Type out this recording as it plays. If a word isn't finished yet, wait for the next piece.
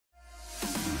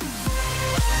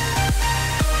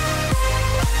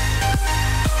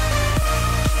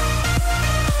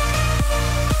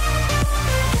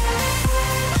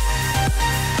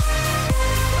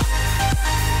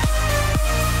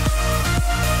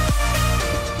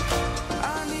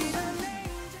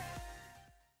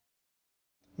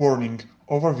Warning: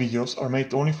 our videos are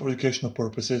made only for educational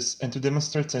purposes and to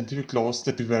demonstrate scientific laws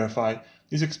that we verify.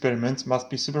 These experiments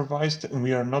must be supervised and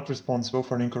we are not responsible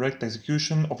for an incorrect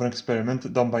execution of an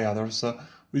experiment done by others.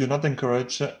 We do not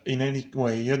encourage in any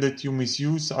way that you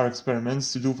misuse our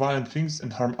experiments to do violent things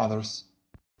and harm others.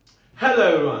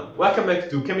 Hello everyone, welcome back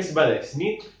to chemIst by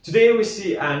Destiny. Today we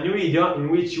see a new video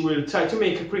in which we will try to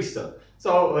make a crystal.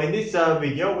 So in this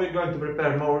video we're going to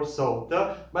prepare more salt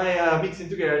by mixing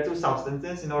together two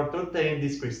substances in order to obtain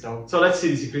this crystal. So let's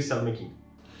see this crystal making.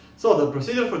 So the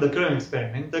procedure for the current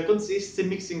experiment consists in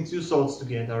mixing two salts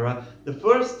together. The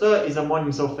first is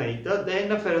ammonium sulfate,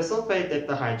 then ferrous sulfate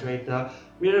heptahydrate.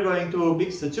 We are going to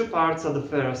mix the two parts of the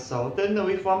ferrous salt and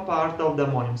with one part of the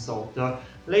ammonium salt.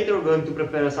 Later we're going to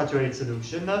prepare a saturated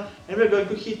solution and we're going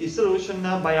to heat this solution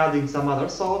by adding some other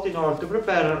salt in order to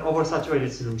prepare an oversaturated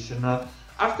solution.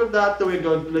 After that we're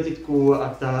going to let it cool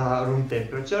at room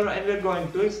temperature and we're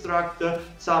going to extract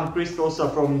some crystals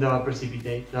from the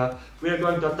precipitate. We are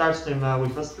going to attach them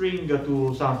with a string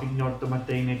to something in order to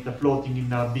maintain it floating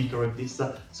in a beaker with this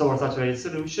oversaturated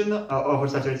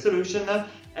solution,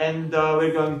 and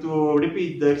we're going to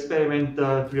repeat the experiment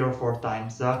 3 or 4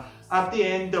 times. At the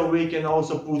end we can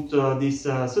also put this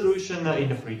solution in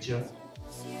the fridge.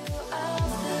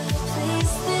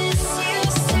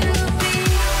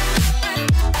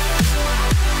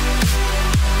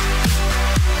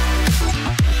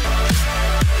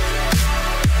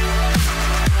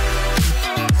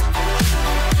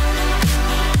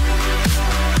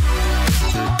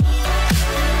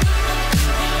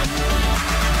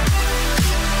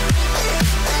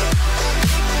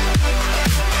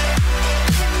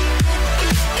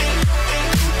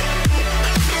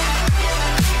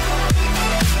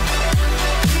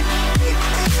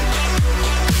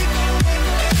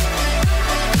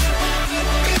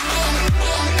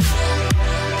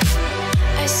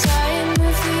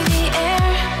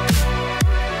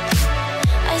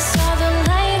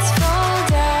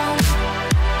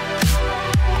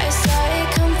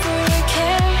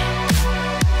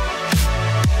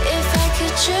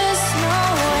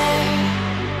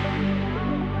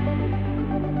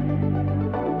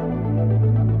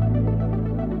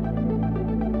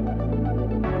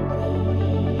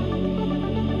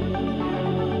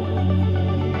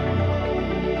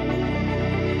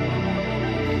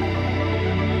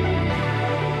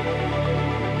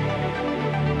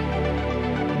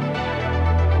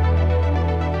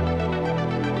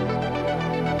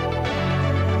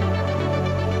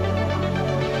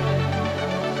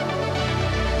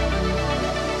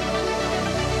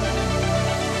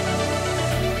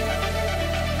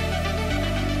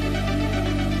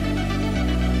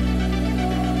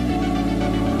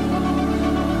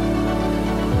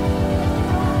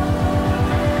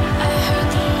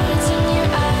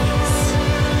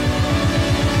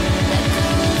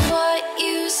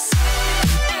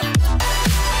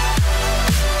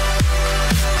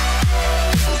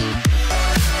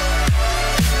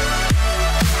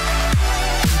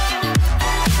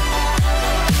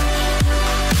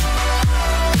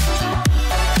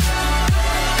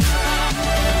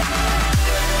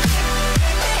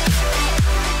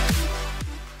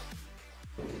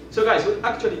 So guys, what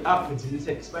actually happens in this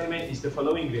experiment is the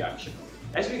following reaction.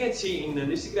 As we can see, in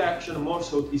this reaction more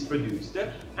salt is produced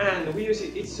and we use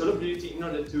its solubility in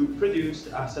order to produce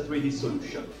a saturated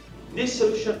solution. This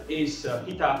solution is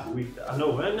heated up with an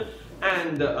oven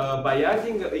and by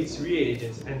adding its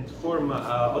reagents and to form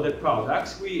other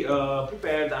products we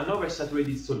prepared an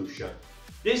oversaturated solution.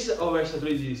 This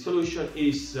oversaturated solution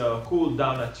is cooled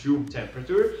down at room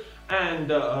temperature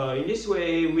and in this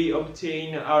way we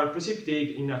obtain our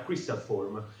precipitate in a crystal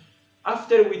form.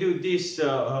 After we do this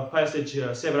passage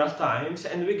several times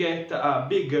and we get a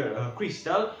bigger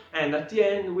crystal, and at the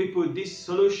end we put this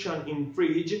solution in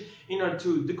fridge in order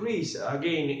to decrease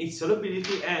again its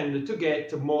solubility and to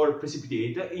get more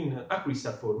precipitate in a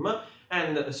crystal form,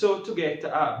 and so to get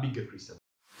a bigger crystal.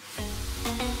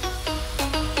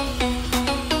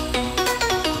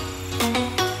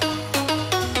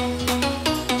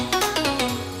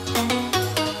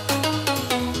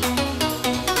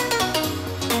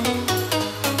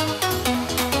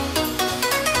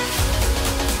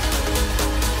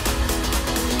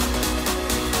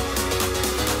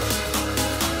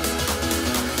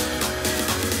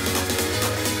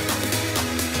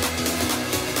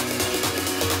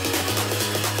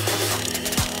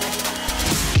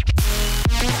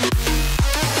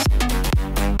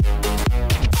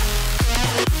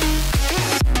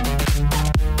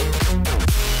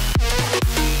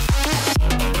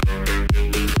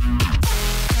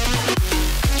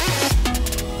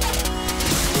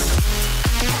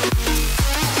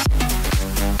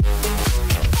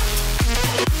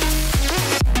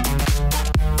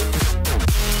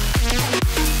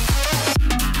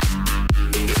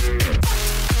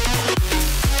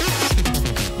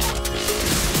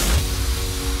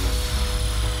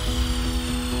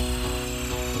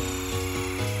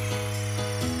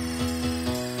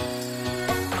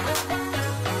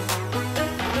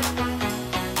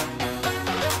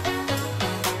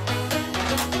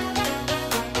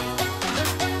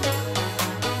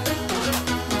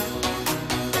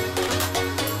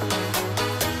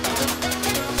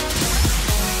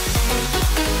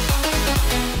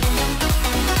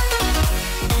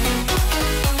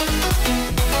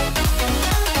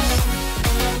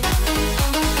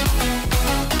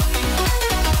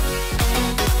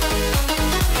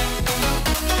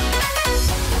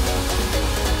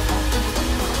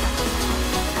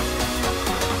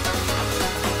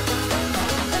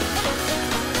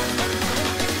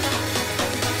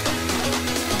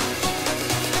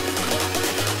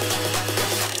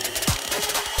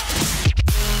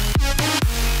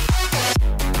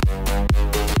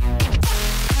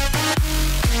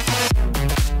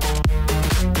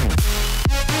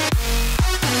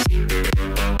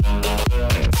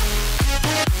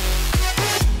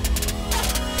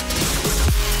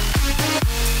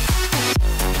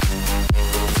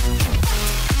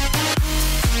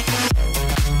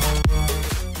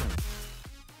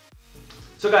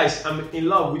 So guys, I'm in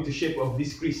love with the shape of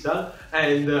this crystal,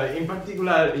 and in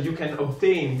particular you can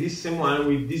obtain this same one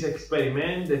with this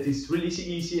experiment that is really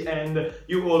easy and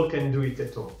you all can do it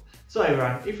at home. So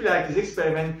everyone, if you like this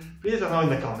experiment, please let us know in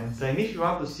the comments, and if you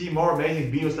want to see more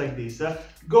amazing videos like this,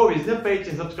 go visit the page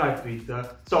and subscribe to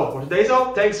it. So for today's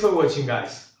all, thanks for watching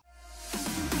guys!